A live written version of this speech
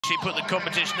she put the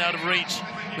competition out of reach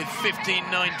with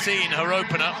 15.19, her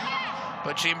opener,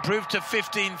 but she improved to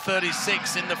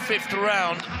 15.36 in the 5th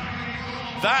round.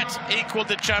 That equaled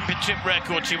the championship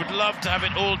record. She would love to have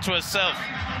it all to herself.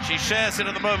 She shares it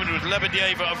at the moment with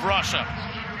Lebedyeva of Russia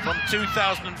from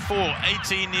 2004,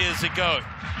 18 years ago.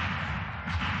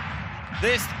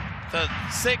 This, the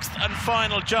 6th and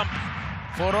final jump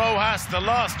for Rojas, the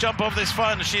last jump of this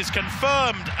final. She's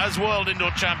confirmed as world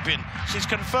indoor champion. She's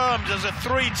confirmed as a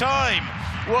 3-time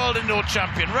world indoor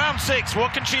champion. Round 6,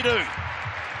 what can she do?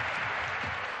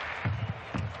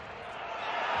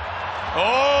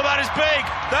 Oh, that is big,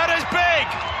 that is big.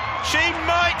 She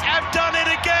might have done it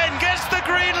again, gets the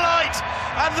green light,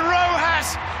 and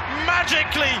Rojas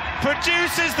magically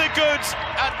produces the goods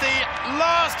at the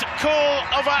last call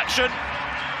of action.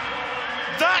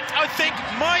 That, I think,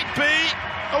 might be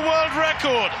a world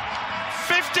record.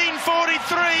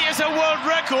 15.43 is a world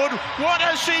record. What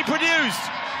has she produced?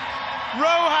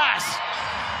 Rojas,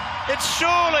 it's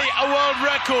surely a world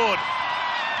record.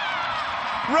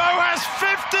 Rojas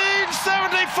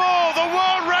 15.74, the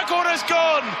world record has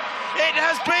gone. It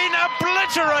has been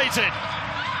obliterated.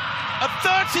 A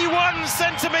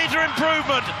 31-centimetre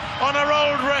improvement on her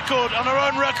old record, on her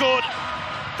own record.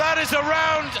 That is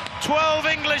around 12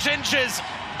 English inches,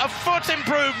 a foot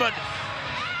improvement.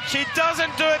 She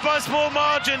doesn't do it by small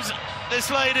margins, this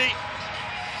lady.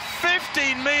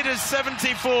 15 metres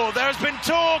 74. There has been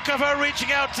talk of her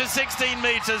reaching out to 16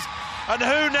 metres, and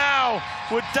who now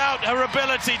would doubt her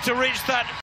ability to reach that